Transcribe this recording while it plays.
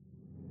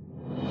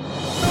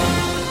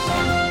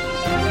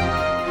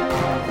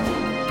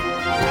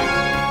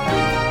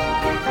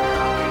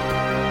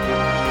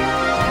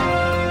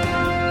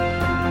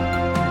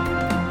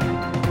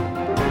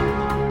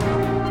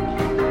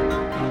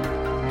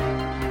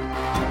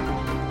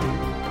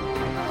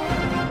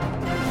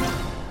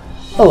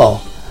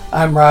Hello,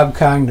 I'm Rob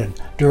Congdon,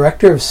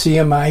 Director of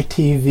CMI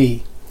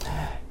TV.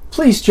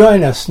 Please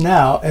join us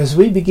now as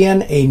we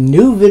begin a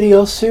new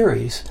video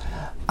series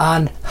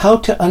on how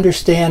to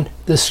understand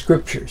the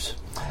Scriptures.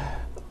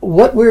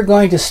 What we're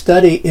going to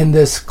study in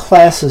this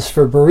class is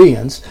for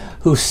Bereans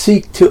who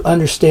seek to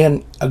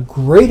understand a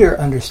greater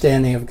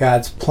understanding of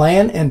God's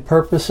plan and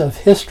purpose of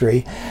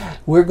history.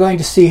 We're going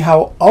to see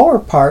how our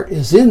part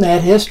is in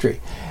that history.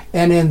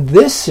 And in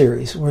this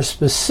series, we're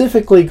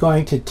specifically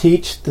going to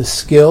teach the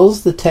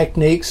skills, the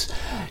techniques,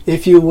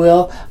 if you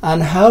will,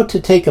 on how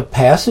to take a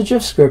passage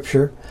of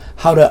Scripture,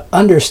 how to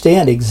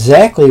understand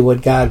exactly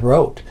what God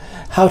wrote,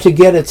 how to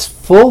get its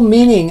full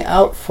meaning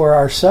out for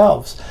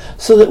ourselves,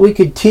 so that we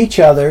could teach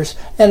others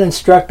and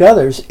instruct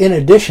others in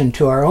addition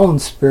to our own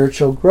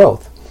spiritual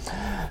growth.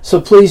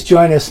 So please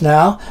join us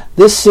now.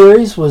 This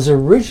series was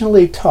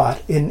originally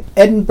taught in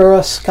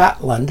Edinburgh,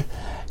 Scotland,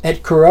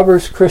 at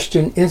Carruthers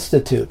Christian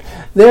Institute.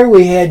 There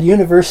we had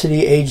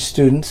university-age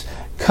students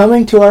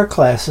coming to our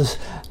classes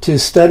to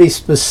study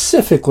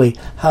specifically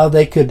how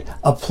they could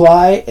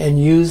apply and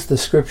use the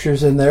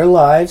Scriptures in their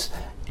lives,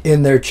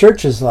 in their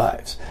churches'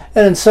 lives.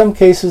 And in some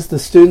cases, the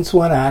students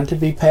went on to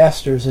be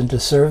pastors and to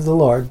serve the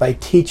Lord by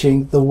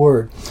teaching the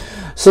Word.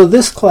 So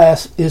this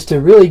class is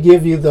to really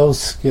give you those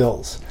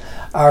skills.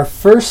 Our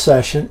first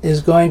session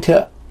is going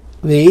to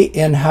be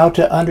in how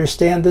to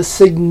understand the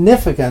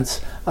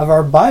significance of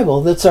our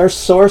Bible. That's our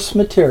source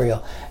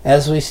material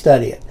as we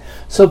study it.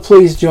 So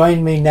please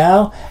join me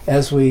now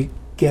as we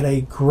get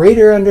a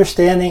greater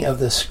understanding of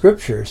the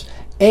Scriptures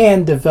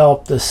and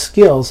develop the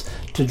skills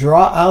to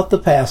draw out the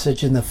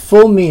passage in the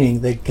full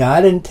meaning that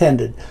God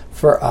intended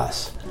for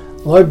us.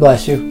 Lord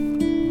bless you.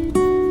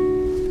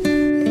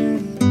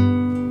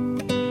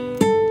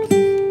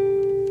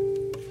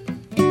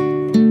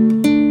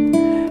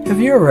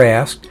 Have you ever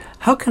asked,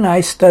 how can I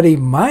study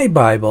my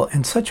Bible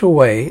in such a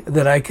way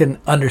that I can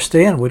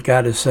understand what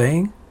God is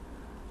saying,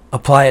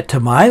 apply it to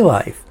my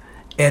life,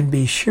 and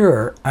be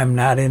sure I'm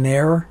not in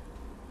error?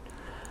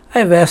 I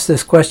have asked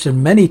this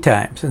question many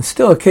times and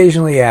still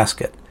occasionally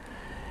ask it.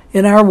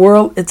 In our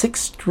world, it's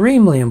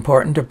extremely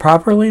important to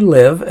properly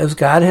live as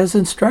God has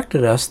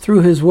instructed us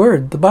through His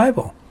Word, the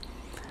Bible.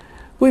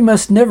 We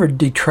must never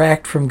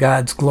detract from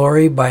God's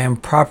glory by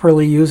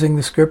improperly using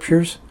the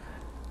Scriptures.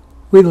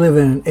 We live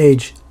in an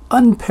age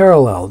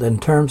unparalleled in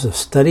terms of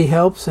study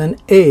helps and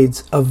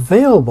aids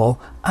available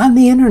on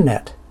the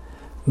Internet.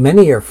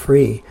 Many are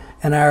free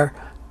and are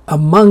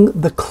among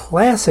the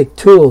classic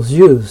tools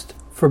used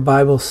for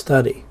Bible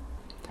study.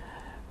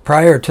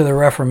 Prior to the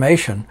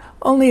Reformation,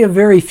 only a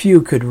very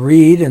few could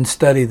read and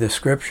study the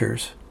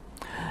Scriptures.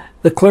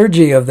 The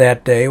clergy of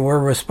that day were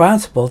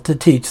responsible to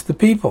teach the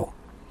people.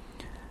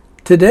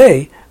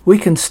 Today, we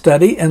can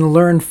study and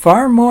learn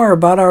far more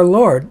about our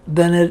Lord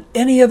than at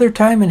any other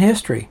time in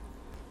history.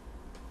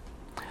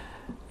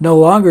 No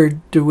longer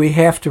do we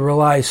have to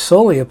rely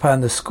solely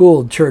upon the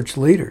schooled church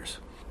leaders.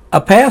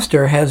 A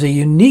pastor has a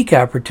unique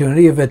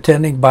opportunity of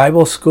attending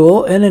Bible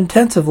school and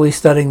intensively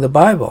studying the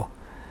Bible.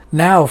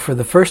 Now, for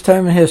the first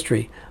time in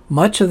history,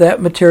 much of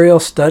that material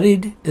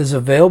studied is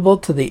available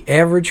to the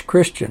average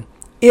Christian,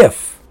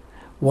 if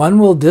one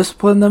will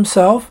discipline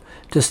themselves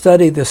to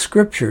study the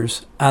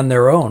Scriptures on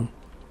their own.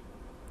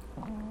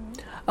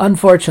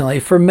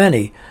 Unfortunately, for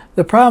many,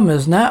 the problem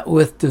is not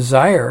with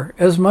desire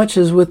as much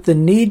as with the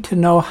need to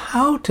know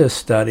how to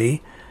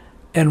study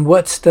and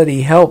what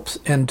study helps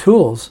and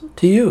tools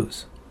to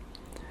use.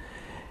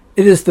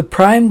 It is the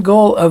prime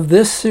goal of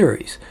this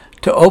series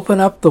to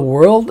open up the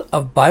world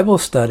of Bible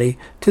study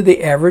to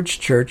the average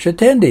church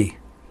attendee.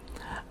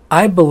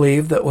 I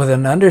believe that with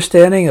an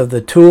understanding of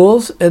the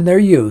tools and their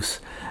use,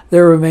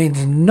 there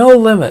remains no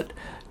limit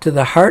to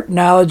the heart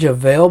knowledge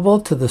available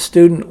to the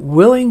student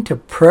willing to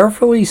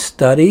prayerfully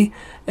study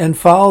and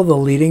follow the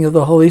leading of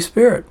the Holy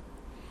Spirit.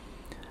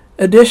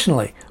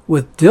 Additionally,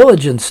 with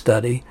diligent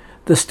study,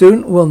 the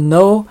student will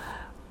know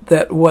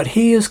that what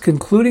he is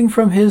concluding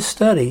from his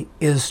study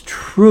is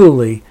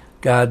truly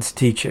God's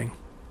teaching.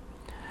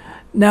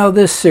 Now,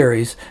 this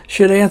series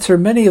should answer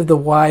many of the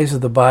whys of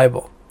the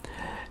Bible.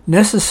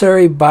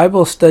 Necessary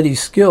Bible study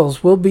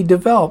skills will be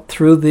developed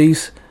through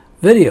these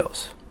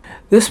videos.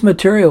 This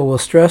material will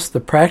stress the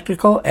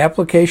practical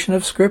application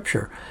of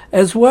Scripture,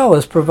 as well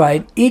as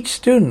provide each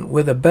student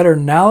with a better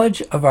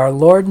knowledge of our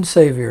Lord and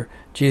Savior,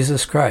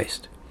 Jesus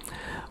Christ.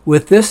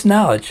 With this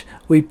knowledge,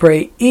 we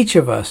pray each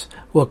of us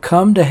will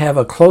come to have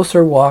a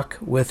closer walk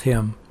with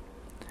Him.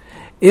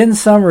 In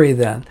summary,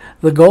 then,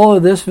 the goal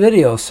of this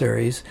video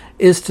series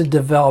is to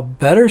develop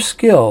better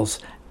skills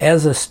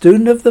as a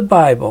student of the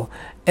Bible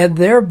and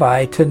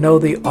thereby to know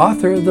the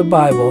author of the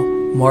Bible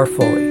more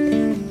fully.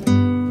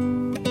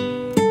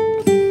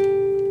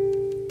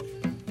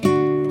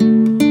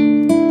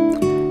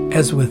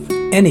 As with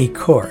any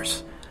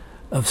course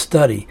of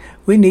study,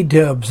 we need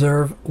to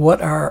observe what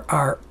are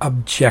our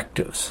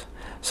objectives.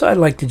 So I'd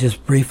like to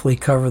just briefly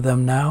cover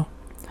them now.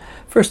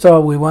 First of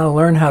all, we want to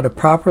learn how to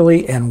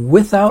properly and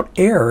without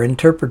error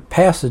interpret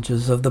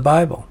passages of the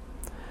Bible.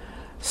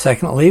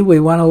 Secondly, we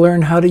want to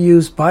learn how to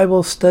use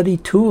Bible study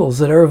tools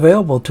that are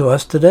available to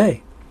us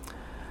today.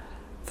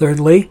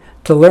 Thirdly,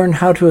 to learn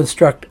how to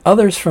instruct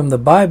others from the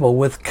Bible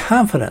with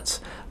confidence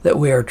that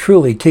we are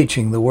truly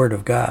teaching the Word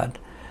of God.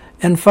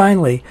 And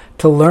finally,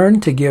 to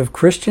learn to give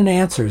Christian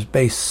answers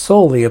based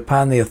solely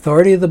upon the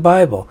authority of the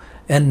Bible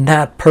and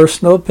not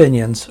personal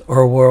opinions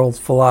or world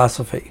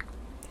philosophy.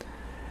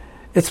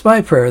 It's my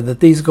prayer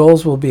that these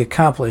goals will be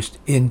accomplished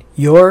in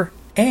your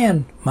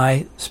and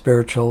my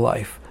spiritual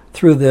life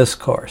through this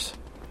course.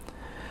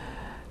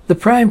 The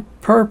prime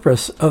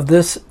purpose of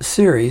this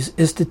series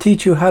is to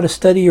teach you how to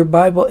study your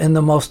Bible in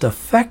the most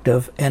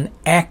effective and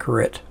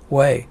accurate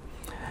way.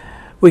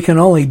 We can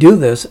only do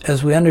this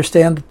as we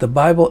understand that the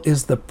Bible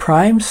is the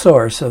prime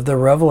source of the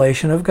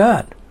revelation of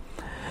God.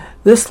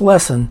 This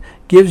lesson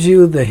gives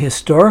you the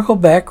historical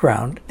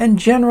background and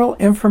general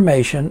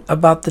information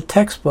about the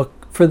textbook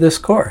for this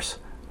course,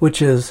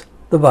 which is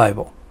the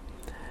Bible.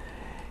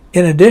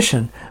 In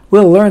addition,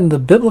 we'll learn the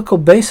biblical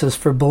basis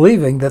for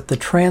believing that the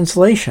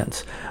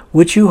translations,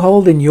 which you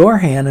hold in your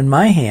hand and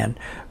my hand,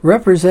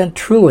 represent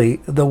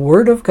truly the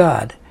Word of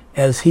God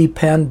as He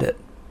penned it.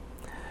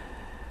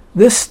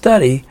 This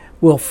study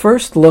will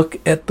first look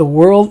at the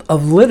world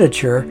of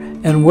literature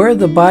and where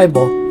the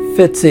Bible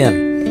fits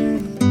in.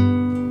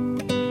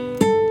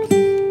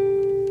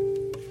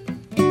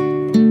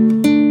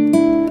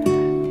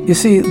 You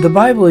see, the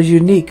Bible is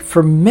unique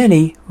for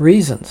many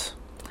reasons.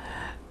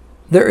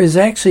 There is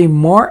actually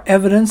more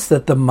evidence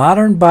that the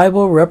modern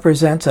Bible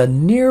represents a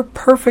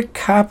near-perfect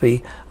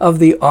copy of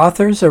the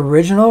author's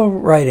original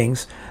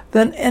writings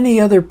than any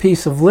other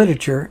piece of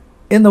literature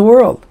in the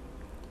world.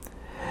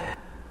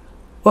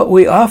 What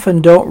we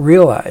often don't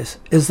realize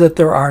is that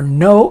there are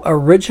no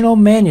original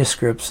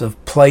manuscripts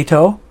of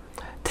Plato,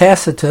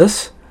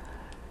 Tacitus,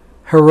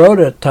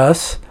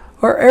 Herodotus,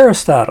 or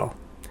Aristotle.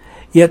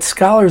 Yet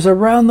scholars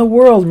around the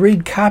world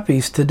read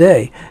copies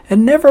today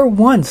and never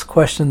once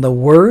question the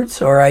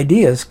words or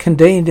ideas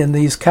contained in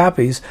these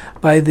copies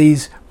by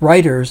these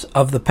writers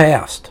of the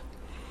past.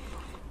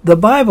 The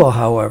Bible,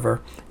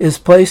 however, is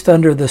placed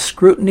under the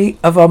scrutiny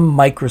of a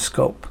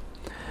microscope.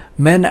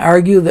 Men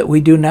argue that we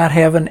do not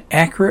have an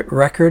accurate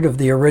record of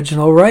the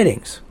original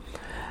writings.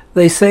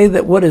 They say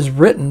that what is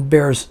written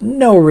bears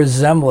no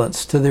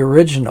resemblance to the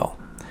original.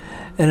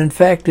 And in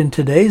fact, in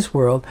today's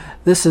world,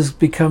 this is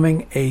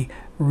becoming a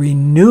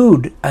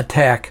renewed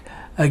attack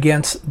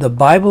against the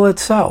Bible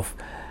itself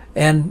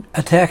and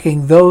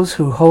attacking those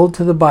who hold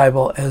to the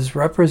Bible as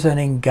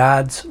representing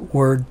God's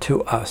Word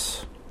to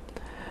us.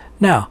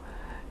 Now,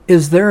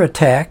 is their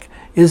attack?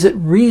 Is it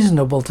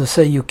reasonable to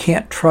say you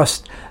can't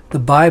trust the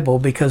Bible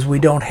because we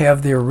don't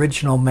have the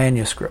original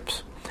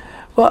manuscripts?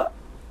 Well,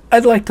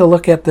 I'd like to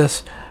look at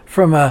this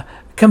from a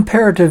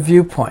comparative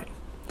viewpoint.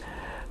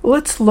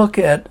 Let's look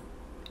at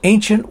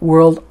ancient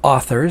world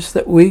authors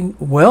that we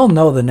well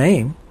know the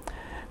name.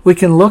 We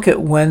can look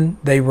at when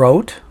they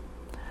wrote.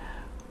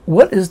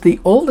 What is the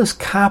oldest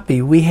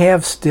copy we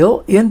have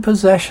still in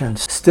possession,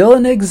 still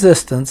in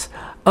existence,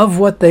 of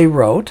what they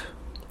wrote?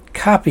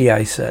 Copy,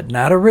 I said,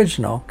 not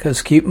original,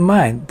 because keep in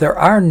mind, there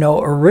are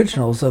no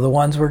originals of the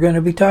ones we're going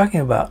to be talking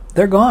about.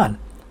 They're gone.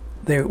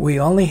 We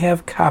only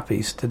have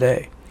copies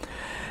today.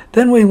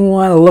 Then we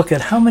want to look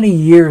at how many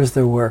years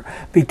there were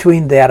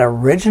between that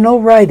original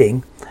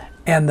writing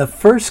and the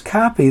first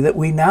copy that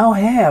we now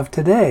have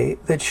today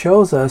that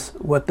shows us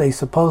what they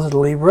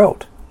supposedly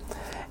wrote.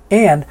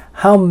 And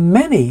how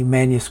many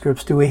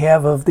manuscripts do we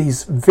have of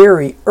these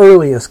very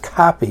earliest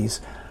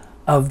copies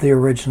of the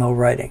original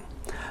writing?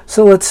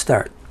 So let's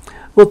start.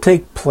 We'll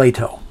take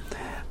Plato.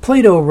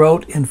 Plato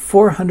wrote in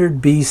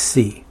 400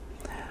 BC,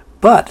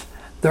 but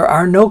there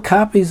are no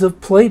copies of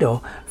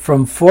Plato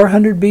from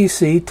 400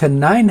 BC to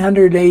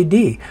 900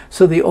 AD.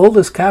 So the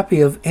oldest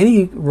copy of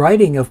any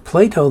writing of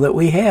Plato that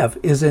we have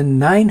is in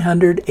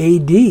 900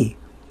 AD.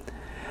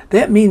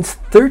 That means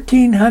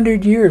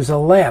 1,300 years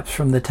elapsed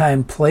from the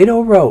time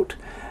Plato wrote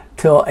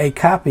till a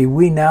copy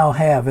we now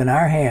have in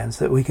our hands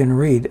that we can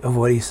read of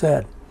what he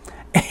said.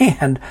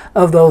 And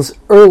of those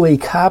early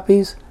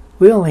copies,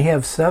 we only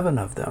have 7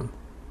 of them.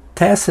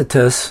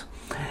 Tacitus,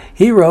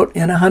 he wrote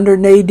in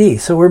 100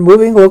 AD, so we're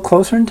moving a little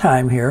closer in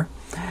time here.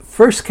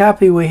 First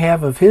copy we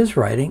have of his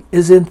writing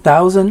is in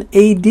 1000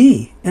 AD.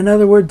 In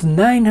other words,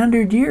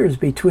 900 years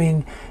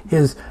between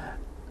his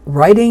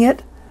writing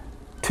it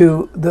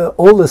to the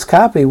oldest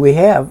copy we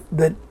have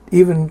that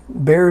even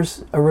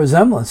bears a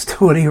resemblance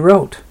to what he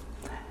wrote.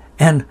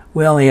 And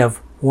we only have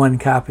 1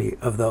 copy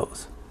of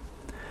those.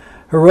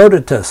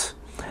 Herodotus,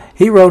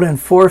 he wrote in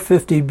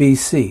 450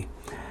 BC.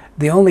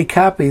 The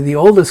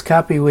oldest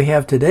copy we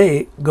have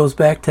today goes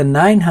back to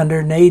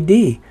 900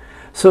 AD.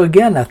 So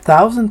again,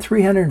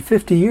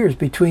 1,350 years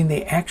between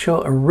the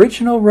actual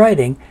original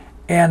writing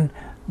and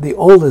the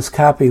oldest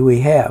copy we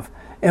have.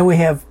 And we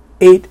have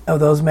 8 of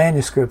those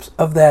manuscripts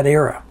of that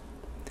era.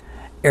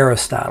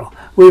 Aristotle.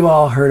 We've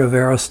all heard of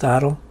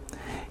Aristotle.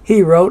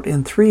 He wrote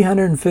in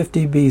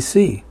 350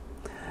 BC.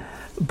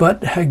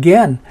 But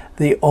again,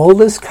 the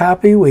oldest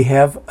copy we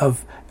have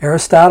of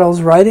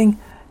Aristotle's writing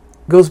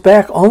goes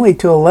back only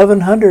to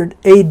 1100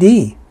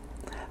 AD.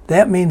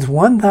 That means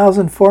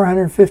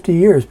 1,450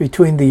 years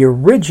between the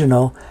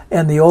original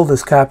and the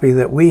oldest copy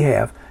that we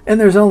have. And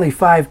there's only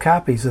 5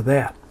 copies of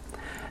that.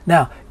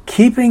 Now,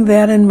 keeping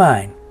that in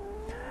mind,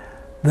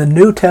 the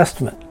New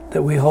Testament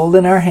that we hold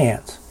in our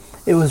hands,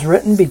 it was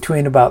written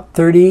between about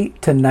 30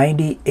 to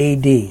 90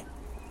 AD.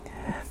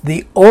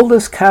 The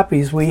oldest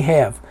copies we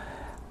have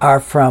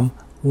are from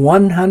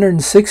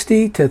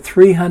 160 to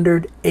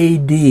 300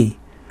 AD.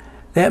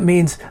 That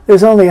means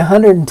there's only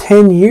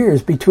 110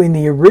 years between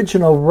the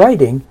original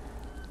writing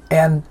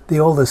and the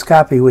oldest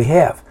copy we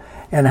have.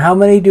 And how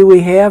many do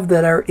we have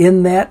that are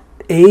in that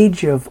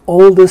age of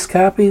oldest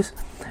copies?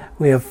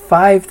 We have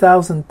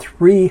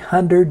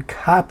 5,300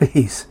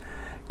 copies.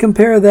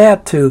 Compare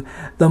that to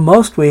the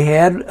most we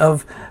had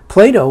of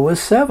Plato was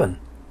 7.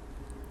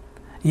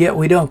 Yet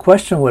we don't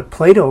question what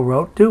Plato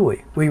wrote, do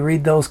we? We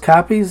read those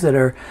copies that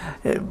are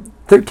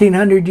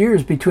 1,300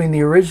 years between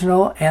the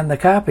original and the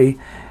copy,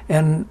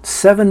 and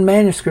 7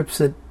 manuscripts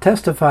that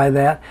testify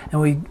that,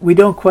 and we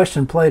don't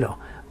question Plato.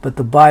 But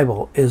the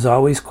Bible is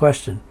always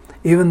questioned,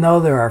 even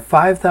though there are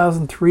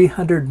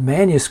 5,300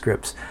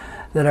 manuscripts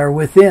that are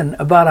within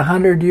about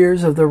 100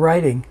 years of the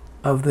writing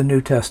of the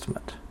New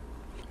Testament.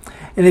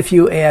 And if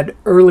you add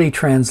early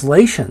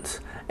translations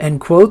and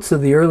quotes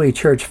of the early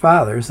church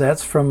fathers,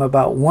 that's from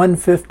about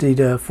 150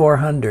 to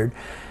 400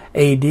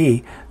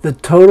 AD, the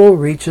total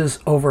reaches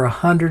over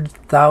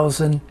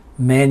 100,000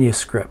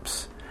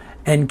 manuscripts.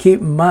 And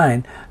keep in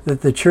mind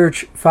that the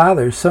church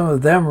fathers, some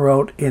of them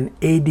wrote in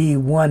AD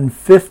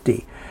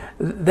 150.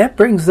 That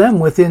brings them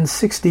within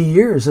 60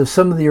 years of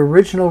some of the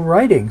original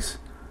writings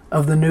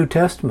of the New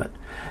Testament.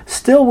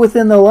 Still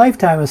within the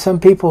lifetime of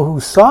some people who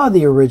saw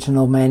the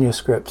original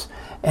manuscripts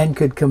and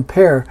could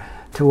compare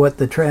to what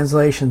the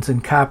translations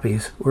and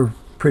copies were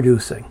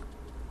producing.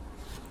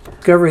 The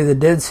discovery of the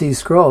Dead Sea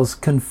Scrolls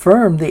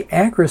confirmed the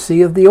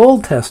accuracy of the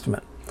Old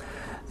Testament.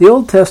 The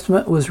Old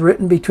Testament was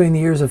written between the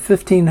years of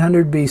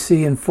 1500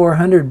 BC and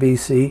 400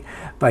 BC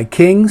by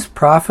kings,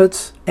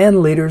 prophets,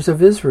 and leaders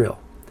of Israel.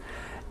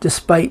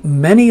 Despite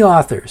many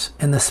authors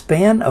in the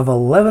span of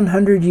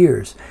 1,100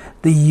 years,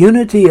 the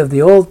unity of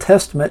the Old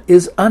Testament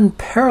is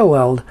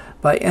unparalleled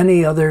by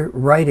any other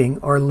writing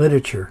or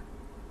literature.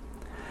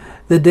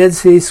 The Dead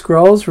Sea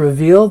Scrolls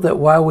reveal that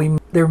while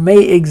there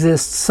may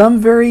exist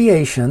some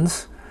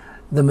variations,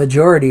 the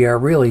majority are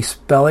really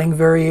spelling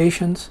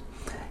variations,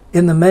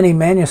 in the many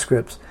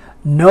manuscripts,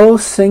 no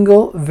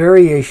single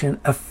variation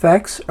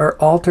affects or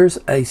alters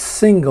a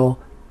single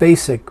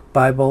basic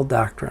Bible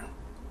doctrine.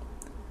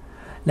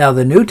 Now,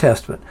 the New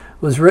Testament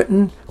was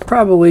written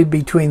probably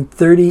between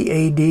 30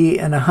 AD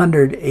and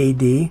 100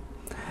 AD.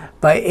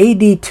 By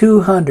AD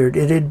 200,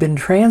 it had been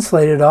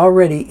translated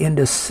already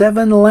into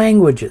 7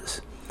 languages.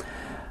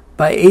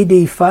 By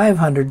AD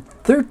 500,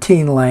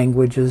 13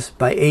 languages.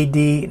 By AD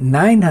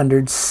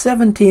 900,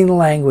 17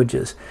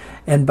 languages.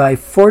 And by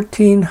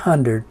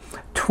 1400,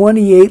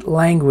 28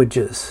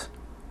 languages.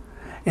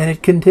 And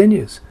it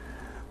continues.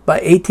 By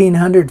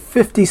 1800,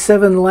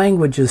 57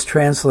 languages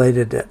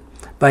translated it.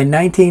 By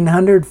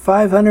 1900,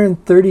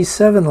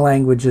 537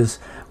 languages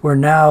were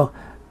now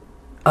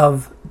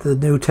of the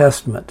New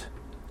Testament.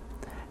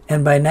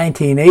 And by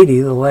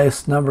 1980, the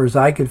last numbers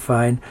I could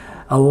find,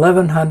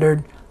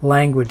 1,100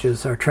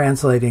 languages are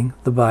translating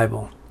the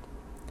Bible.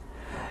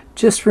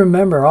 Just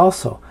remember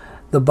also,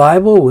 the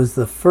Bible was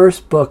the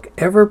first book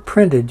ever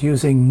printed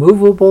using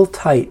movable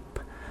type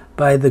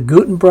by the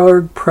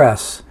Gutenberg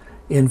Press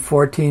in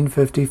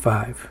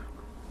 1455.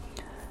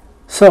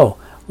 So,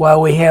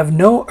 while we have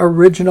no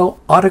original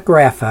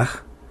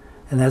autographa,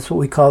 and that's what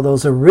we call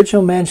those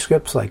original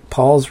manuscripts like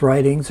Paul's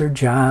writings or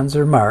John's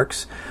or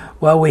Mark's,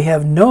 while we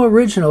have no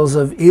originals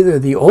of either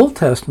the Old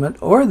Testament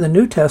or the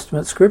New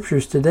Testament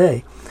scriptures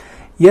today,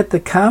 yet the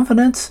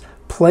confidence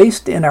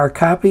placed in our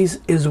copies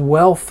is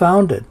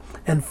well-founded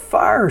and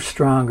far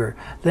stronger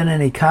than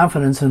any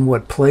confidence in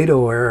what Plato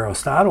or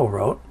Aristotle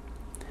wrote.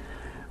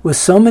 With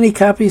so many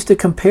copies to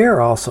compare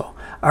also,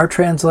 our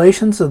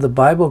translations of the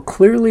Bible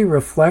clearly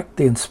reflect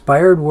the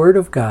inspired Word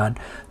of God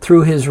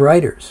through His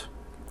writers.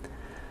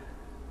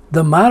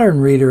 The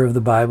modern reader of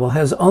the Bible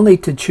has only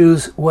to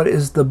choose what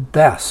is the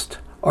best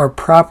or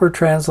proper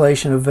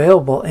translation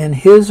available in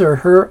his or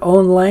her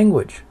own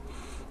language.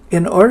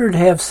 In order to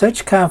have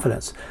such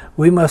confidence,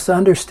 we must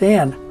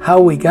understand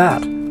how we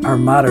got our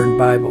modern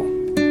Bible.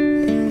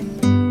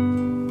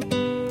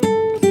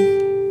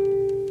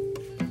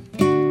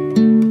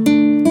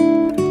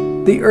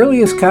 The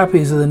earliest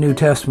copies of the New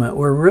Testament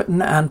were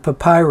written on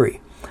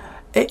papyri,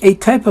 a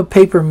type of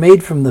paper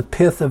made from the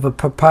pith of a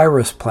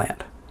papyrus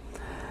plant.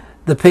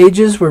 The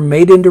pages were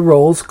made into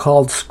rolls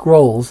called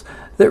scrolls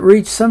that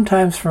reached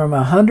sometimes from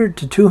 100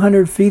 to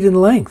 200 feet in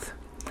length.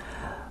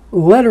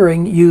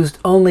 Lettering used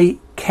only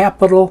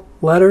capital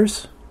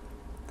letters.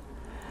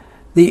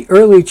 The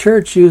early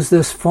church used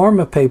this form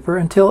of paper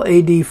until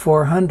AD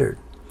 400.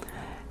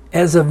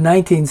 As of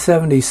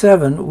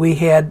 1977, we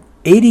had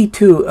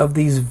 82 of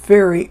these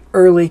very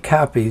early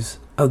copies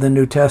of the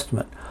New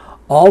Testament,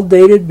 all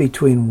dated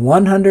between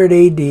 100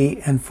 AD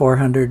and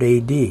 400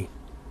 AD.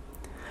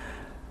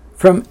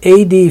 From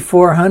AD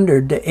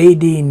 400 to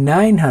AD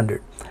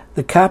 900,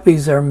 the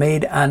copies are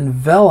made on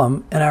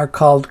vellum and are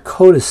called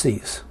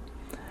codices.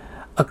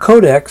 A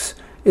codex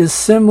is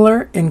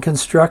similar in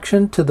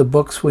construction to the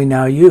books we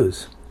now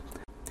use.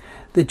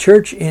 The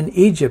church in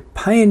Egypt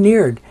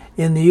pioneered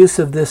in the use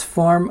of this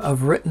form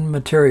of written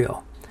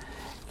material.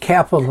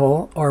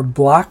 Capital or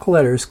block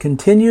letters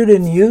continued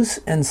in use,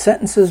 and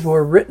sentences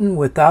were written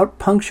without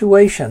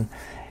punctuation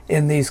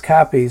in these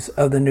copies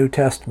of the New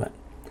Testament.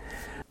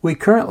 We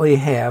currently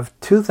have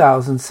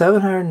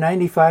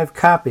 2,795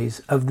 copies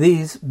of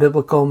these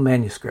biblical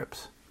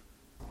manuscripts.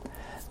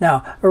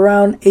 Now,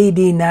 around AD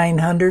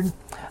 900,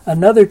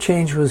 another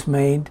change was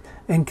made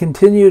and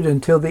continued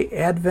until the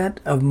advent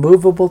of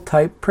movable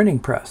type printing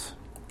press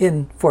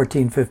in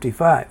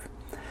 1455.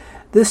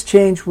 This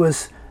change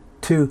was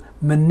to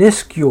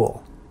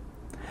minuscule.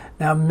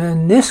 Now,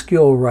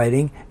 minuscule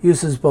writing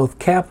uses both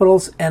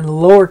capitals and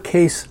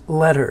lowercase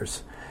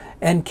letters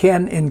and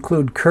can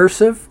include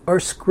cursive or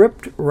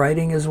script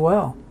writing as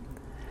well.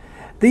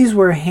 These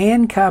were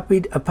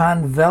hand-copied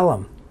upon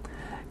vellum.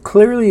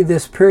 Clearly,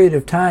 this period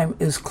of time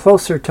is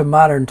closer to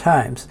modern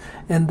times,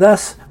 and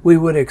thus we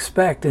would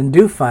expect and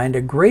do find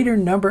a greater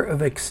number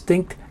of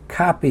extinct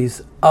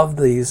copies of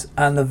these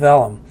on the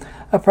vellum,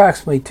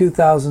 approximately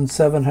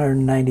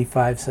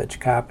 2,795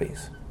 such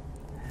copies.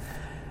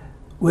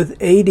 With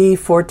AD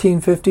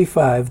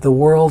 1455, the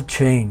world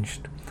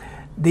changed.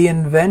 The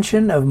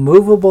invention of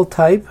movable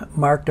type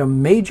marked a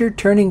major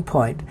turning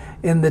point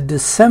in the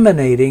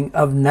disseminating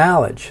of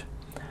knowledge.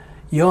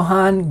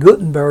 Johann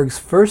Gutenberg's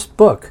first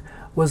book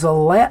was a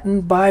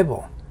Latin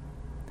Bible.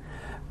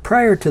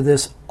 Prior to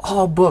this,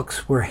 all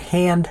books were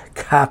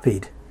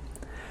hand-copied.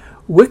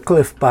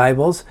 Wycliffe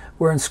Bibles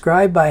were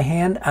inscribed by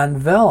hand on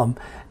vellum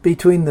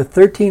between the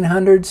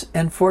 1300s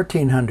and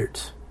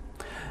 1400s.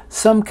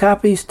 Some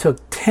copies took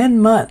 10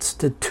 months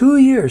to 2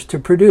 years to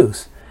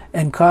produce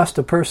and cost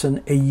a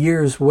person a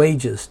year's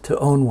wages to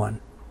own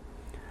one.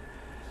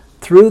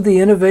 Through the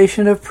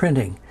innovation of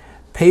printing,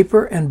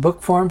 paper and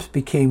book forms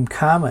became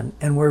common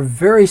and were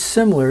very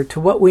similar to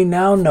what we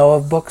now know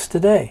of books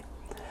today.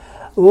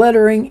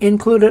 Lettering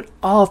included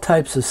all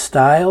types of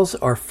styles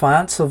or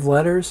fonts of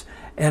letters,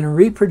 and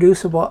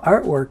reproducible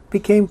artwork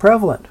became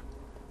prevalent.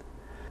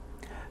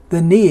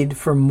 The need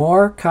for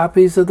more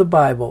copies of the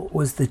Bible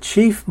was the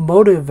chief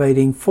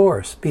motivating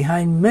force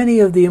behind many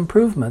of the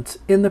improvements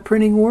in the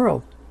printing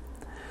world.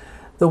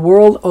 The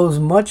world owes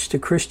much to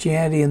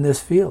Christianity in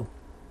this field.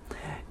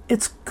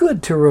 It's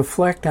good to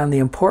reflect on the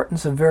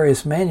importance of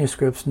various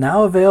manuscripts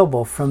now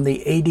available from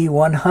the AD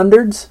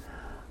 100s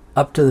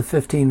up to the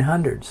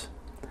 1500s.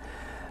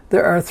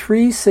 There are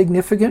 3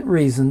 significant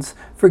reasons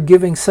for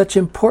giving such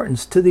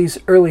importance to these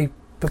early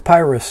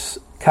papyrus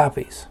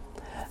copies.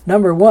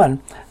 Number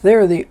 1, they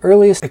are the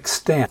earliest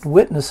extant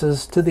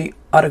witnesses to the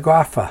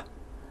autographa,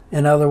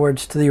 in other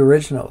words, to the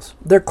originals.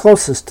 They're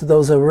closest to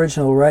those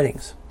original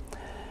writings.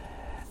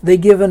 They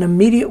give an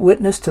immediate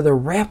witness to the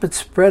rapid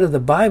spread of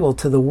the Bible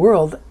to the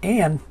world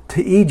and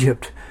to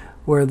Egypt,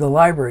 where the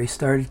library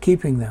started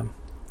keeping them.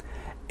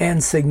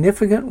 And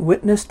significant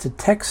witness to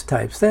text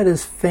types, that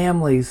is,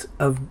 families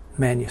of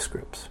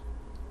manuscripts.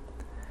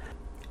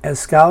 As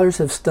scholars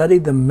have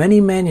studied the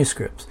many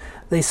manuscripts,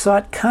 they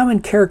sought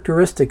common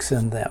characteristics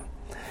in them.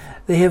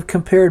 They have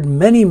compared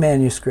many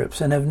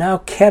manuscripts and have now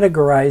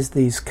categorized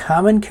these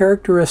common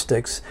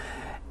characteristics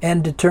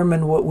and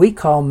determined what we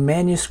call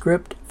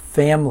manuscript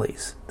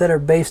families that are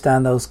based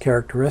on those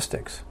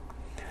characteristics.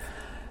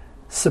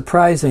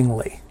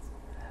 Surprisingly,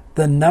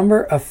 the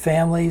number of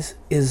families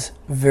is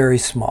very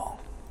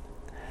small.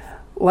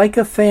 Like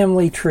a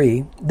family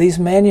tree, these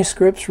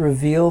manuscripts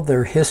reveal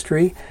their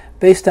history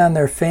based on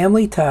their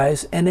family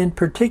ties and in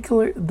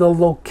particular the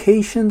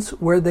locations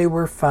where they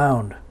were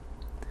found.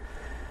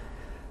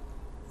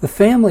 The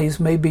families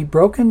may be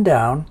broken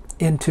down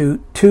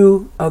into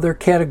 2 other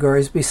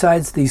categories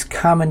besides these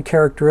common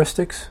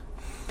characteristics.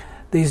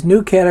 These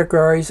new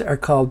categories are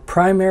called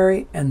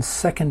primary and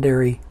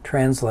secondary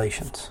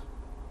translations.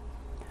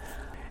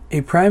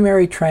 A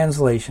primary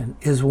translation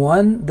is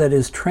one that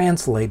is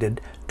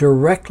translated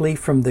directly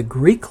from the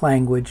Greek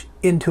language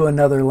into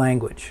another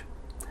language.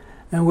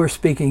 And we're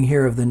speaking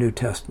here of the New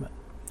Testament.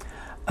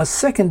 A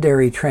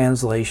secondary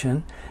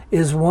translation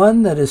is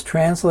one that is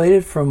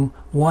translated from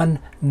one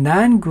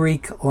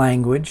non-Greek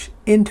language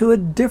into a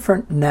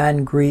different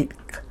non-Greek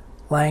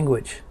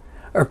language.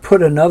 Or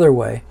put another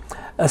way,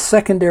 a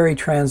secondary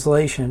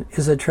translation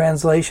is a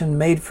translation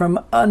made from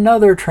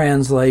another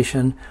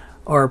translation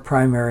or a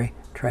primary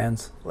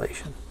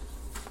translation.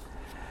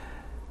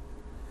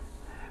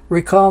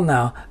 Recall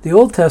now, the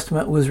Old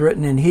Testament was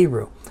written in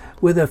Hebrew,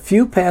 with a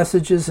few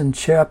passages and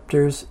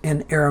chapters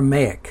in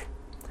Aramaic.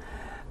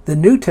 The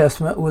New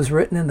Testament was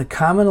written in the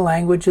common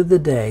language of the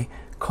day,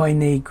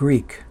 Koine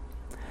Greek.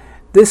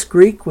 This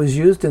Greek was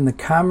used in the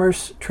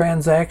commerce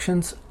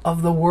transactions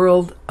of the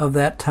world of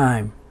that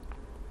time.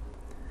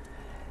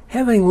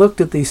 Having looked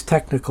at these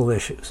technical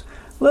issues,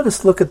 let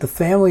us look at the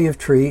family of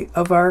tree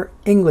of our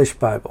English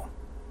Bible.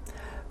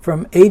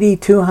 from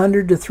AD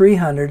 200 to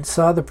 300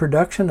 saw the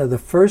production of the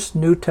first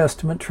New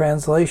Testament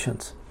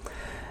translations,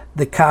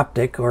 the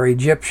Coptic or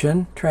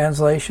Egyptian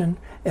translation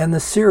and the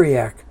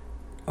Syriac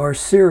or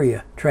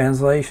Syria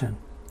translation.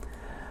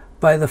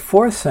 By the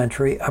 4th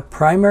century, a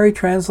primary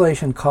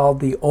translation called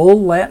the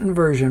Old Latin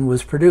Version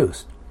was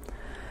produced.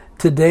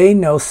 Today,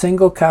 no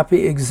single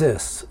copy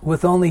exists,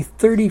 with only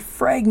 30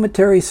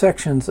 fragmentary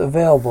sections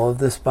available of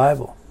this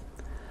Bible.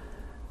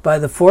 By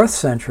the 4th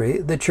century,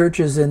 the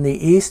churches in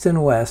the East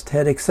and West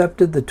had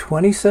accepted the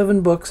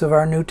 27 books of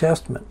our New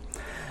Testament,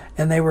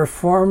 and they were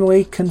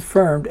formally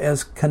confirmed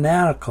as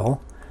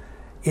canonical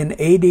in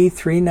AD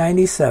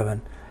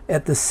 397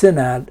 at the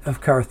Synod of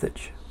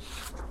Carthage.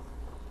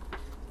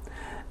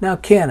 Now,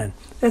 canon,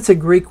 that's a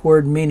Greek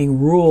word meaning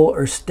rule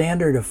or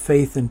standard of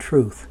faith and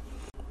truth.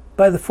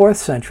 By the 4th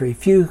century,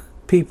 few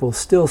people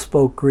still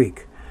spoke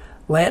Greek.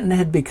 Latin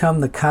had become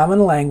the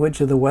common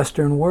language of the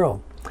Western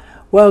world,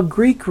 while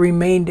Greek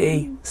remained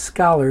a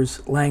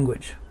scholar's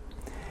language.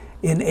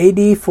 In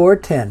AD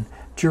 410,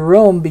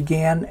 Jerome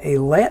began a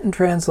Latin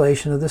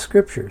translation of the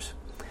Scriptures.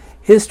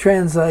 His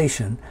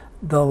translation,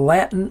 the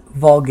Latin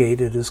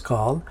Vulgate it is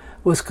called,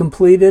 was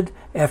completed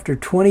after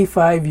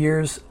 25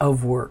 years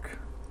of work.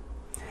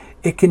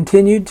 It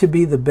continued to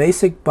be the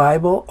basic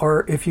Bible,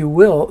 or if you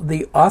will,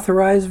 the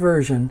authorized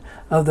version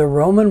of the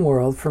Roman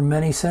world for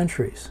many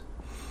centuries.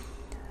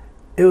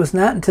 It was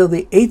not until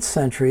the 8th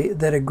century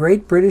that a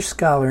great British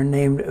scholar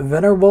named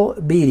Venerable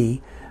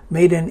Bede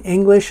made an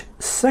English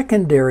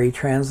secondary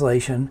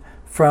translation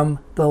from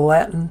the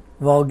Latin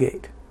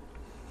Vulgate.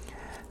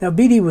 Now,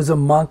 Bede was a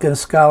monk and a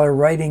scholar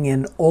writing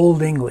in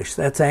Old English,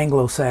 that's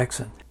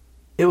Anglo-Saxon.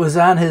 It was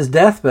on his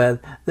deathbed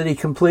that he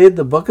completed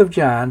the book of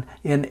John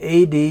in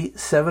AD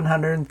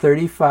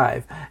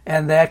 735,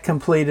 and that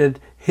completed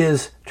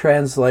his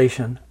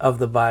translation of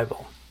the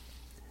Bible.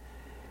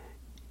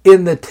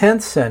 In the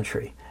 10th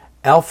century,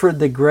 Alfred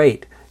the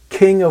Great,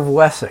 King of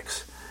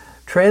Wessex,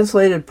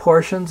 translated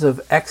portions of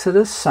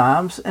Exodus,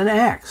 Psalms, and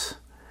Acts.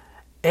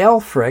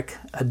 Ælfric,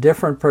 a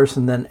different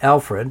person than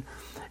Alfred,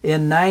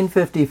 in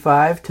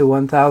 955 to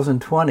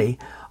 1020,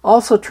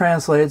 also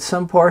translated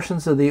some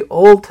portions of the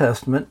Old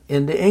Testament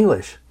into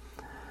English.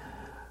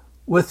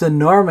 With the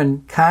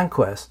Norman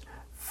conquest,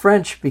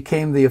 French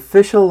became the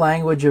official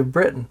language of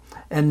Britain,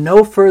 and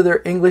no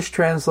further English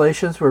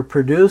translations were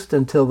produced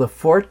until the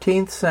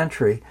 14th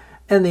century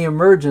and the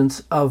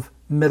emergence of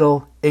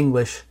Middle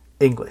English.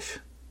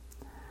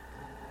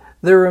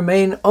 There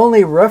remain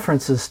only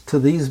references to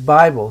these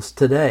Bibles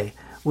today,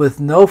 with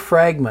no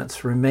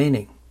fragments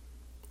remaining.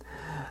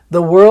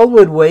 The world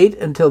would wait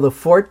until the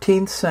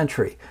 14th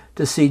century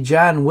to see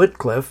John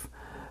Wycliffe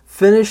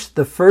finish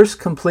the first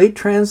complete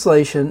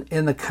translation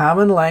in the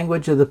common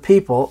language of the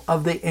people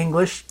of the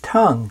English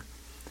tongue.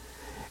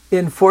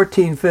 In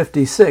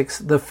 1456,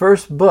 the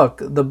first book,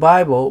 the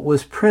Bible,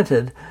 was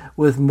printed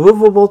with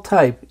movable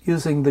type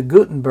using the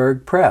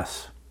Gutenberg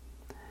press.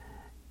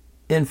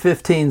 In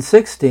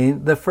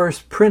 1516, the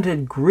first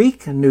printed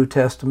Greek New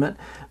Testament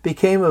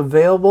became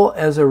available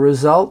as a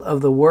result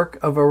of the work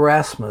of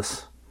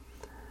Erasmus.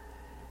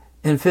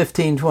 In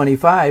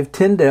 1525,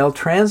 Tyndale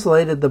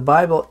translated the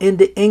Bible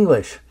into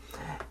English.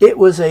 It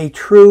was a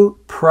true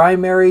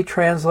primary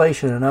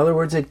translation. In other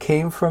words, it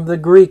came from the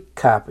Greek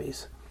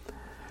copies.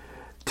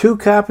 2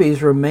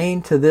 copies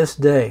remain to this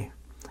day.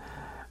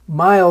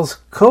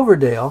 Miles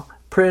Coverdale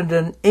printed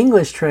an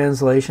English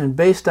translation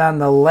based on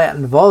the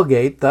Latin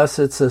Vulgate, thus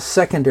it's a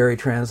secondary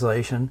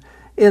translation,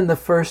 in the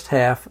first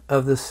half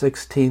of the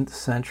 16th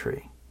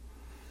century.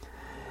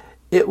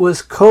 It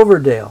was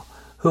Coverdale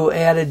who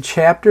added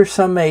chapter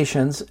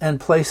summations and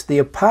placed the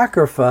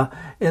Apocrypha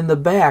in the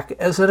back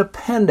as an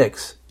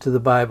appendix to the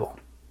Bible.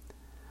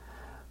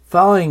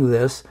 Following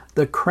this,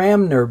 the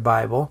Cranmer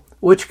Bible,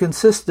 which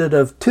consisted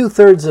of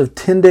 2/3 of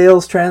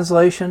Tyndale's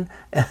translation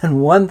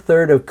and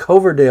 1/3 of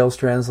Coverdale's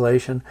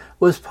translation,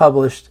 was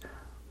published.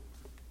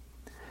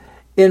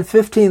 In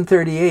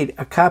 1538,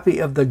 a copy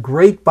of the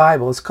Great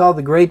Bible, it's called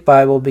the Great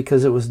Bible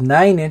because it was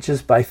 9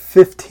 inches by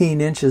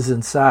 15 inches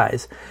in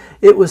size,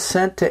 it was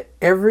sent to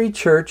every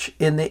church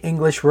in the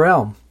English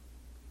realm.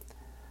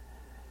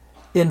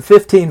 In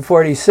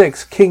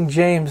 1546, King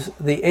James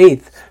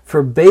VIII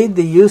forbade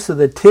the use of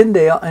the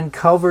Tyndale and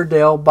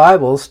Coverdale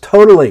Bibles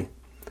totally.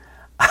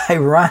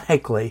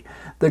 Ironically,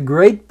 the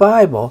Great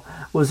Bible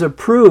was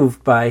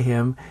approved by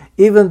him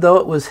even though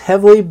it was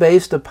heavily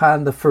based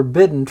upon the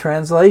forbidden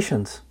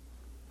translations.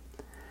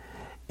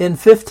 In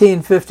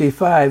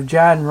 1555,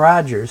 John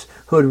Rogers,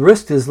 who had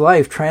risked his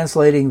life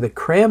translating the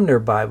Cranmer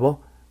Bible,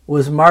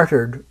 was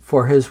martyred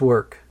for his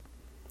work.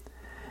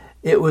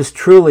 It was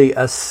truly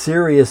a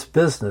serious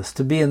business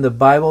to be in the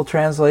Bible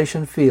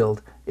translation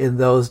field in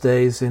those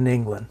days in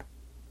England.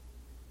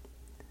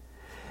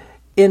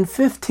 In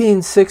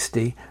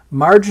 1560,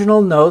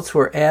 marginal notes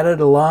were added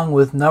along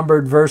with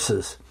numbered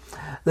verses.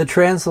 The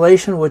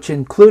translation which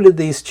included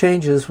these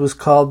changes was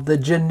called the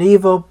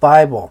Geneva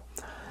Bible.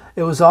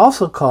 It was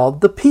also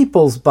called the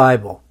People's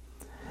Bible.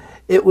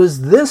 It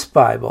was this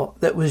Bible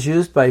that was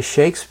used by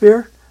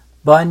Shakespeare,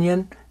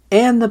 Bunyan,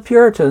 and the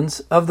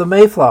Puritans of the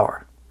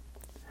Mayflower.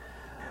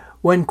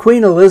 When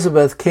Queen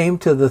Elizabeth came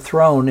to the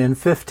throne in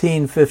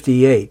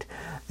 1558,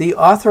 the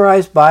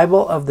Authorized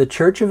Bible of the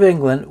Church of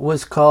England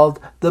was called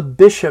the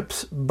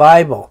Bishop's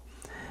Bible.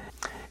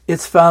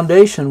 Its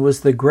foundation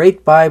was the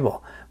Great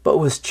Bible, but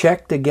was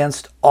checked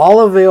against all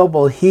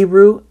available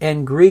Hebrew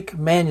and Greek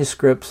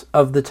manuscripts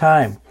of the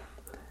time.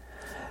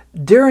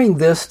 During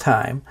this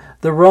time,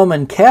 the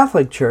Roman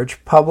Catholic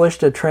Church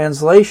published a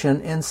translation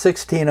in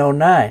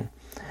 1609.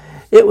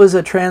 It was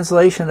a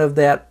translation of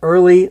that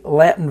early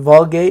Latin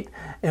Vulgate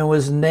and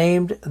was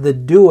named the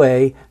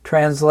Douay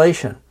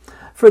translation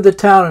for the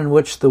town in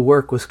which the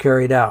work was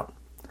carried out.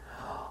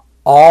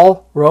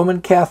 All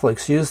Roman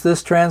Catholics used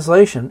this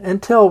translation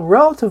until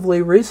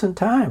relatively recent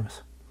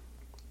times.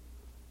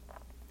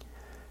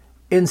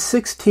 In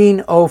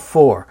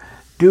 1604,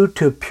 due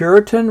to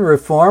Puritan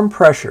reform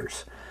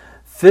pressures,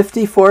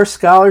 54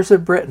 scholars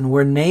of Britain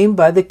were named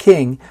by the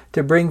king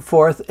to bring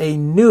forth a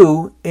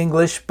new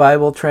English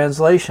Bible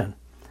translation.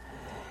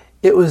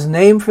 It was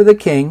named for the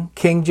king,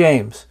 King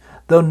James,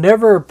 though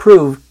never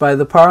approved by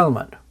the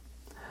Parliament.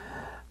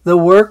 The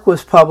work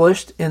was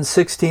published in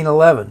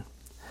 1611.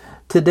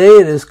 Today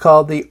it is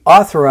called the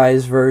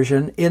Authorized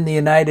Version in the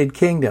United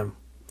Kingdom.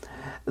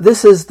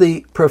 This is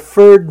the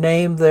preferred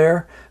name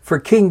there, for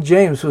King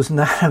James was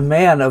not a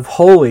man of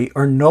holy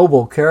or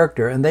noble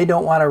character, and they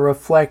don't want to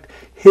reflect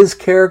his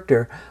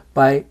character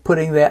by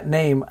putting that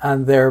name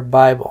on their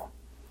Bible.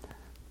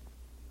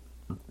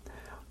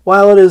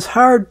 While it is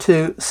hard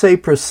to say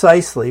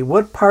precisely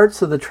what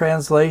parts of the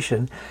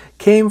translation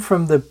came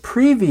from the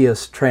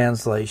previous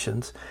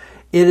translations,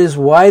 it is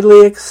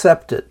widely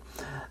accepted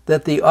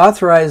that the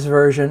Authorized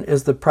Version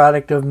is the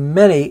product of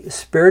many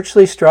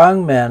spiritually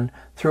strong men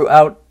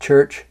throughout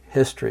church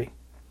history.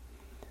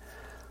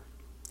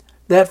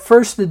 That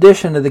first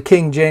edition of the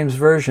King James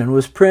Version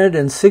was printed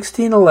in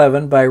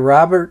 1611 by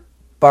Robert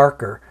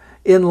Barker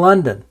in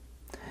London.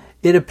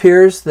 It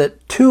appears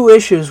that 2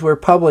 issues were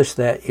published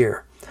that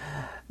year,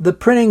 the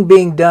printing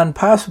being done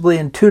possibly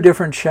in 2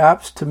 different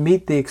shops to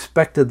meet the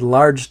expected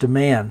large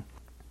demand.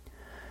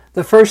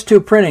 The first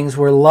 2 printings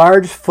were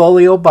large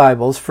folio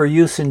Bibles for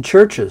use in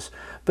churches,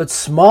 but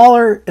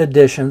smaller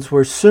editions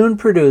were soon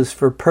produced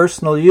for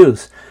personal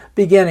use,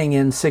 beginning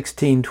in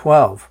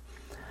 1612.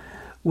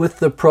 With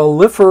the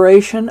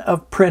proliferation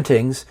of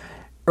printings,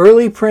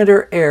 early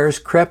printer errors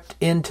crept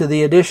into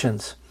the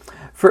editions.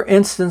 For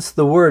instance,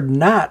 the word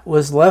not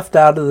was left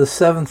out of the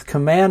 7th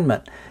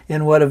commandment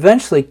in what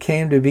eventually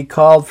came to be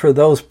called for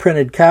those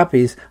printed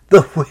copies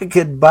the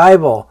Wicked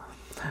Bible,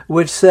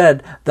 which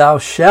said, "Thou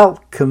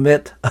shalt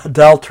commit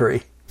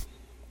adultery."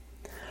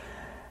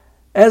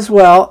 As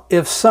well,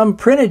 if some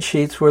printed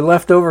sheets were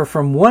left over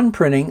from one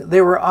printing,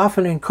 they were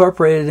often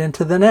incorporated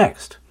into the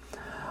next.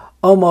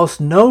 Almost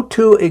no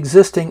 2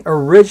 existing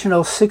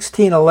original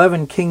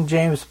 1611 King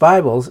James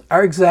Bibles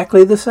are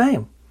exactly the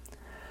same.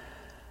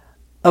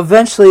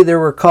 Eventually, there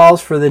were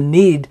calls for the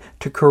need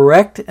to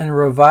correct and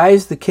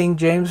revise the King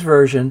James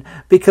Version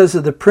because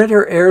of the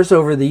printer errors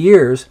over the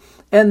years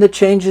and the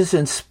changes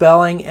in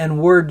spelling and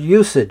word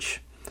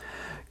usage.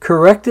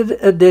 Corrected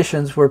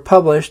editions were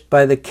published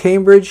by the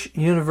Cambridge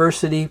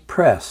University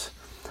Press,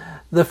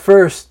 the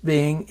first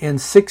being in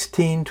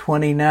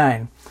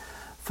 1629,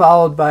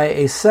 followed by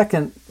a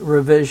second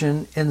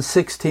revision in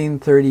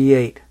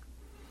 1638.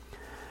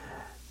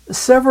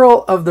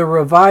 Several of the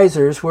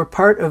revisers were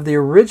part of the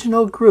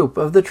original group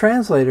of the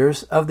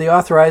translators of the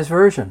Authorized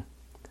Version.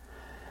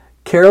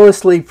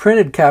 Carelessly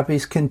printed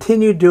copies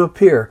continued to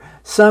appear,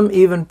 some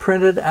even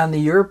printed on the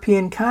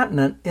European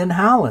continent in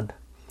Holland.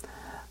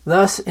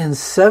 Thus, in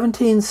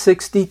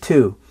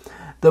 1762,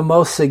 the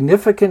most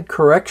significant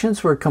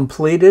corrections were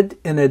completed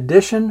in an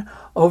edition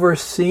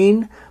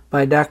overseen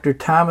by Dr.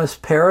 Thomas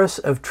Paris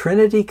of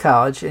Trinity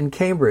College in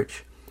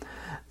Cambridge.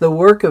 The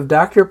work of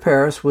Dr.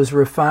 Paris was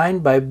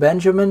refined by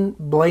Benjamin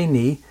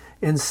Blaney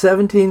in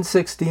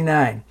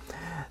 1769.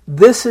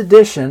 This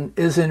edition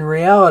in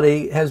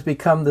reality has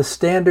become the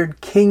standard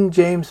King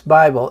James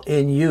Bible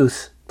in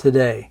use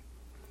today.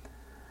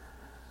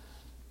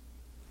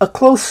 A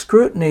close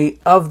scrutiny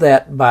of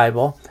that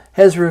Bible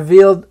has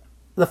revealed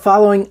the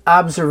following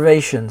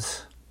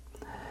observations.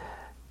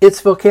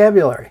 Its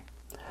vocabulary.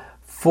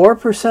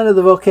 4% of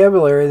the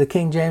vocabulary of the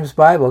King James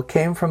Bible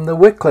came from the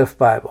Wycliffe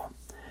Bible.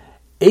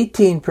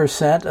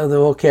 18% of the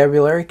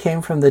vocabulary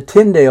came from the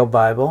Tyndale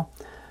Bible,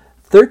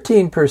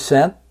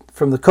 13%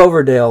 from the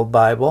Coverdale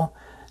Bible,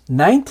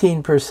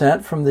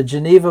 19% from the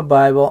Geneva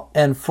Bible,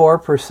 and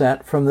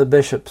 4% from the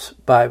Bishop's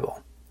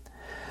Bible.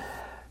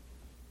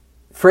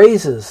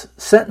 Phrases,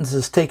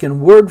 sentences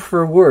taken word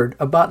for word,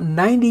 about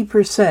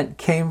 90%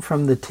 came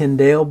from the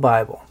Tyndale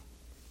Bible.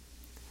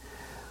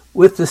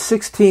 With the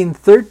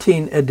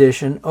 1613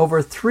 edition,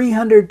 over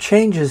 300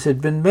 changes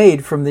had been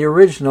made from the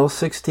original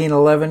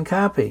 1611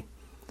 copy.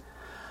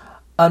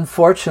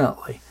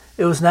 Unfortunately,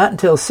 it was not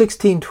until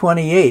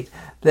 1628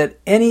 that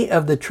any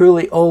of the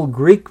truly old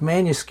Greek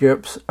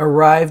manuscripts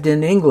arrived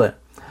in England.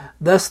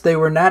 Thus, they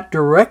were not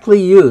directly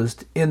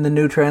used in the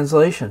new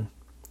translation.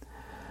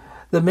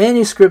 The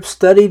manuscripts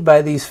studied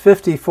by these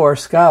 54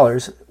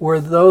 scholars were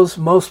those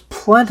most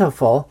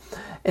plentiful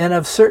and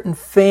of certain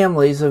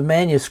families of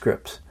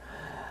manuscripts.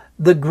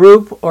 The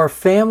group or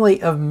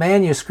family of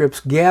manuscripts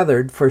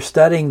gathered for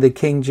studying the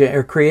King James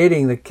or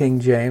creating the King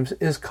James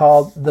is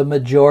called the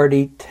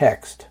majority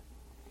text,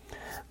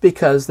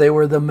 because they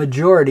were the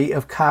majority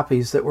of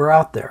copies that were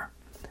out there.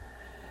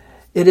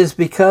 It is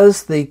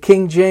because the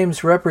King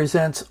James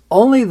represents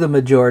only the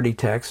majority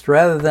text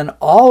rather than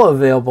all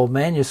available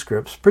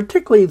manuscripts,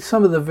 particularly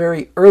some of the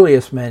very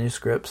earliest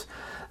manuscripts,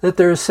 that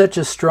there is such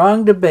a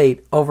strong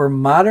debate over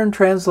modern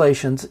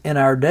translations in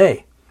our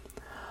day.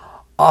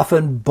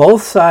 Often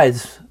both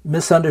sides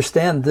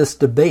misunderstand this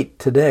debate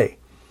today.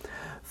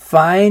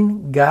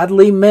 Fine,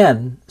 godly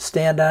men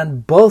stand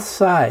on both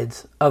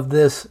sides of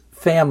this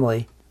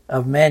family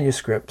of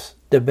manuscripts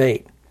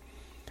debate.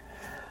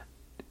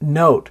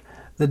 Note,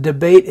 the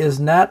debate is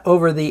not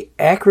over the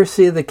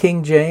accuracy of the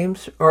King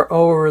James or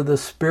over the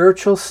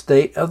spiritual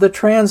state of the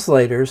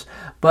translators,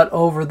 but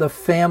over the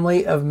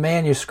family of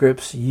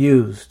manuscripts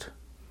used.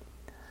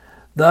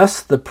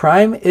 Thus, the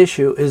prime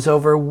issue is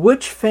over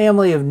which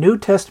family of New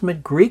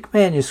Testament Greek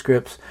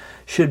manuscripts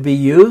should be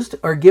used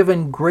or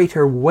given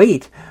greater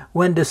weight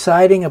when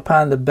deciding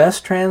upon the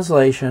best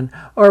translation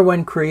or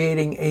when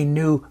creating a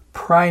new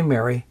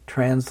primary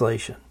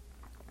translation.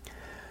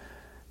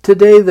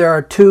 Today there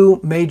are two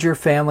major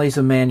families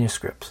of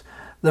manuscripts.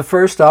 The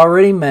first,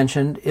 already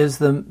mentioned, is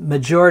the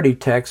majority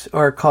text,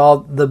 or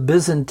called the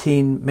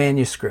Byzantine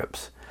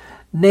manuscripts,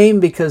 named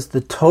because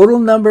the total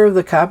number of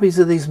the copies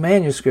of these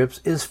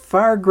manuscripts is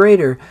far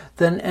greater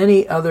than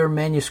any other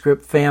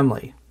manuscript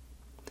family.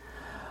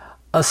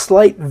 A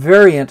slight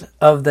variant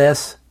of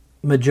this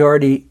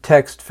majority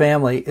text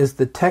family is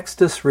the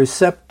Textus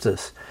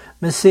Receptus,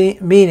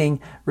 meaning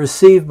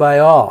received by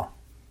all.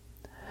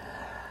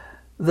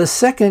 The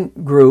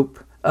second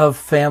group of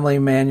family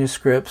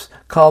manuscripts,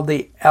 called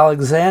the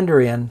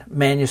Alexandrian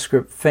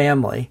manuscript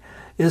family,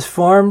 is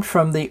formed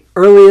from the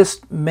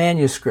earliest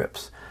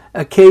manuscripts.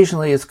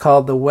 Occasionally it's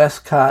called the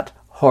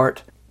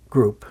Westcott-Hort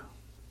group.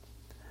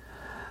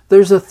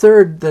 There's a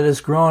third that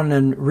has grown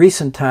in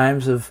recent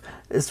times.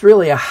 It's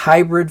really a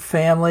hybrid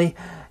family,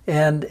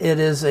 and it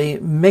is a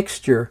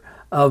mixture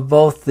of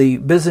both the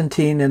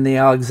Byzantine and the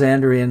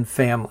Alexandrian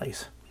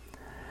families.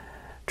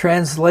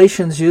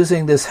 Translations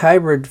using this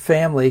hybrid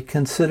family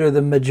consider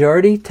the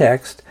majority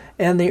text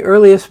and the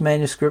earliest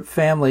manuscript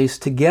families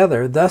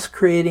together, thus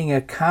creating a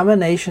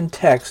combination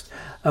text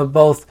of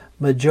both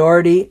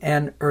majority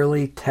and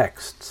early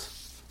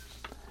texts.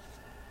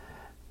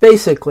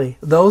 Basically,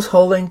 those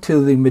holding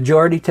to the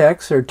majority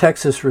text, or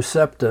Textus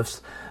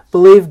Receptus,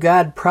 believe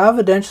God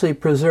providentially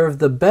preserved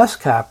the best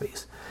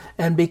copies,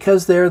 and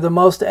because they are the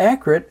most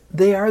accurate,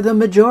 they are the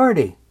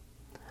majority.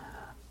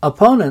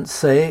 Opponents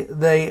say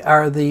they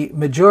are the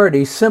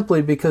majority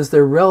simply because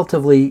they're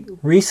relatively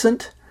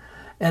recent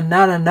and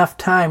not enough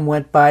time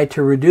went by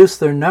to reduce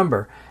their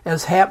number,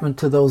 as happened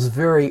to those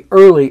very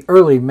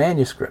early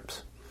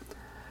manuscripts.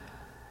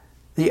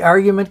 The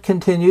argument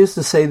continues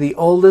to say the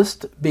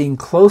oldest, being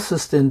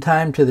closest in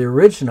time to the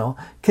original,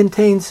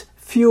 contains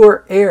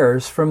fewer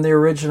errors from the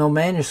original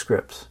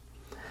manuscripts.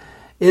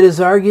 It is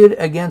argued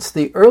against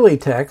the early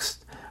text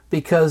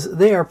because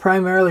they are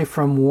primarily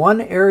from one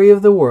area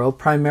of the world,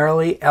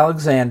 primarily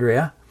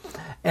Alexandria,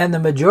 and the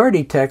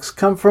majority texts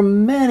come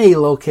from many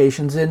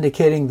locations,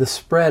 indicating the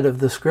spread of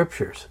the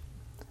scriptures.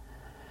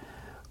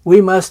 We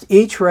must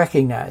each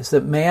recognize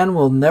that man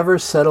will never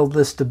settle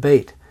this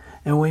debate,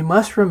 and we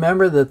must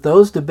remember that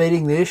those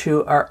debating the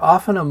issue are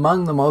often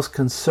among the most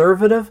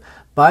conservative,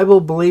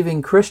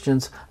 Bible-believing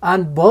Christians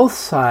on both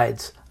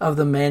sides of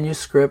the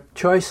manuscript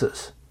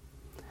choices.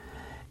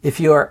 If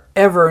you are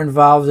ever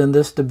involved in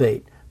this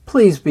debate,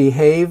 please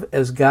behave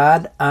as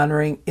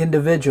God-honoring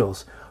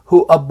individuals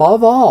who,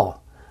 above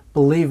all,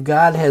 believe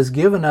God has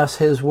given us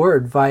His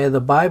Word via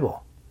the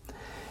Bible.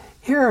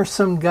 Here are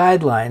some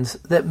guidelines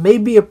that may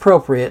be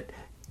appropriate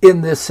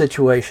in this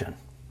situation.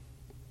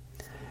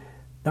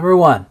 Number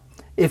 1,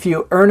 if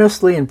you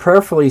earnestly and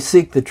prayerfully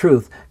seek the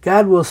truth,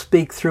 God will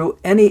speak through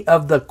any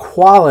of the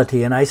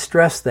quality, and I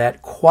stress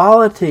that,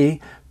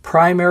 quality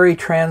primary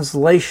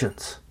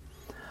translations.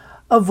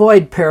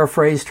 Avoid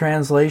paraphrase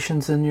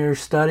translations in your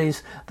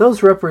studies.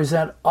 Those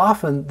represent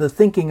often the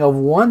thinking of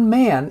one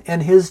man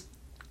and his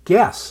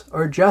guess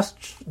or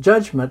just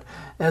judgment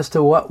as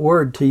to what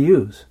word to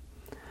use.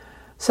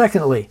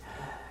 Secondly,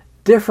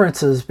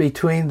 differences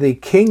between the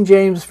King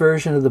James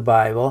Version of the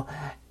Bible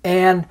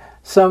and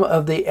some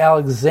of the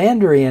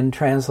Alexandrian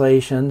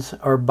translations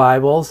or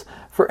Bibles,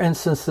 for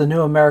instance the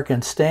New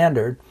American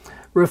Standard,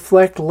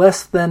 reflect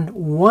less than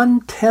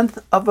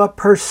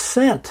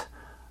 0.1%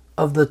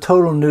 of the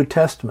total New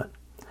Testament.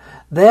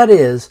 That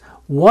is,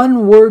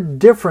 one word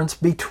difference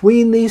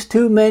between these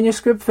two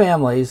manuscript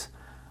families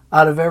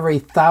out of every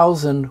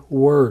 1,000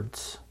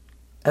 words.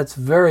 That's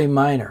very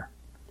minor.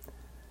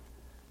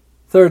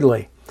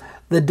 Thirdly,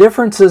 the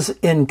differences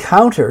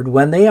encountered,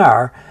 when they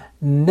are,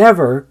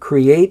 never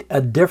create a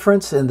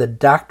difference in the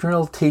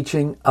doctrinal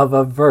teaching of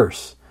a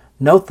verse.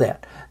 Note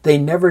that. They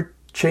never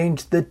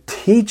change the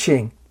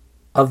teaching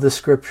of the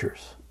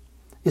Scriptures.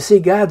 You see,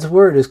 God's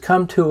Word has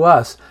come to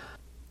us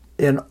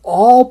in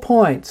all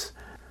points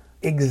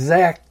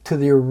exact to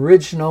the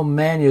original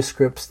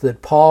manuscripts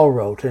that Paul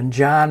wrote and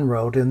John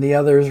wrote and the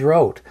others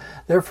wrote.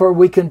 Therefore,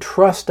 we can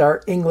trust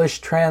our English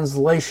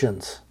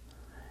translations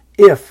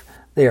if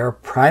they are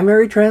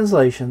primary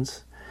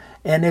translations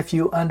and if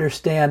you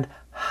understand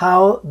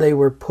how they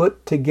were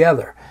put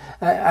together.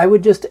 I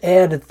would just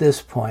add at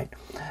this point,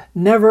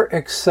 never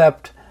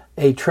accept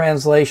a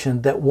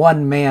translation that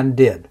one man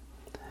did,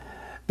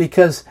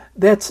 because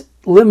that's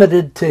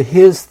limited to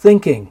his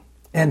thinking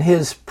and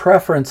his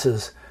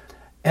preferences,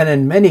 and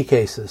in many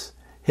cases,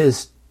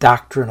 his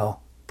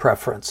doctrinal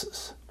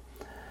preferences.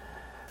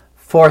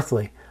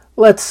 Fourthly,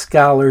 let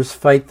scholars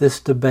fight this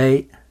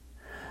debate.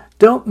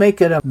 Don't make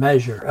it a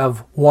measure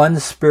of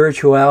one's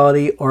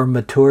spirituality or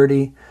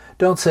maturity.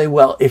 Don't say,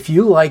 well, if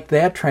you like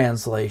that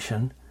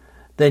translation,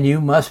 then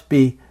you must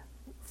be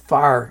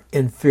far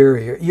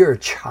inferior. You're a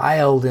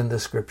child in the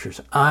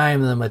Scriptures.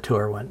 I'm the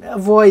mature one.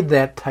 Avoid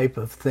that type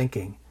of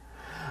thinking.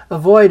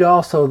 Avoid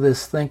also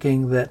this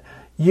thinking that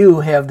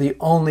you have the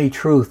only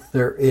truth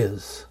there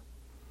is.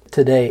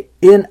 Today,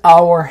 in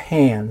our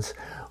hands,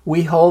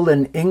 we hold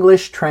an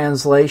English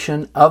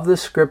translation of the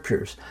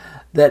Scriptures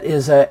that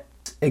is an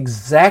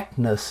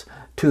exactness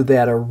to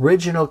that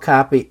original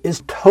copy,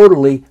 is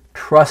totally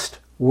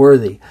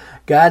trustworthy.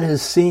 God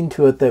has seen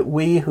to it that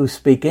we who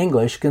speak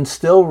English can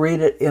still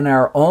read it in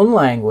our own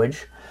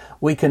language,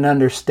 we can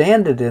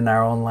understand it in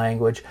our own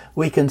language,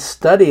 we can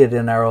study it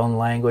in our own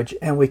language,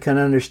 and we can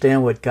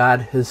understand what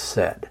God has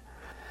said.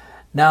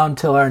 Now,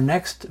 until our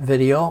next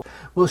video,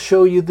 we'll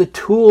show you the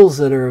tools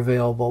that are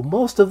available.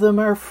 Most of them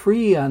are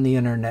free on the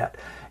internet,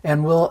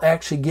 and we'll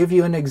actually give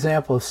you an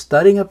example of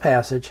studying a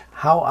passage,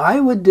 how I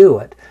would do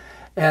it,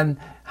 and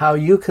how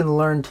you can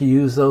learn to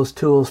use those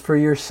tools for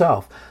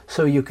yourself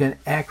so you can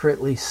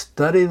accurately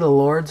study the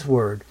Lord's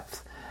Word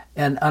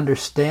and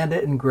understand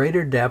it in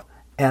greater depth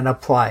and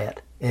apply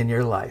it in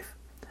your life.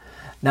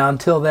 Now,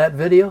 until that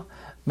video,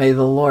 may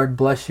the Lord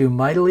bless you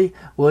mightily.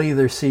 We'll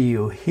either see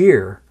you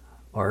here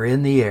or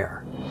in the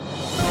air.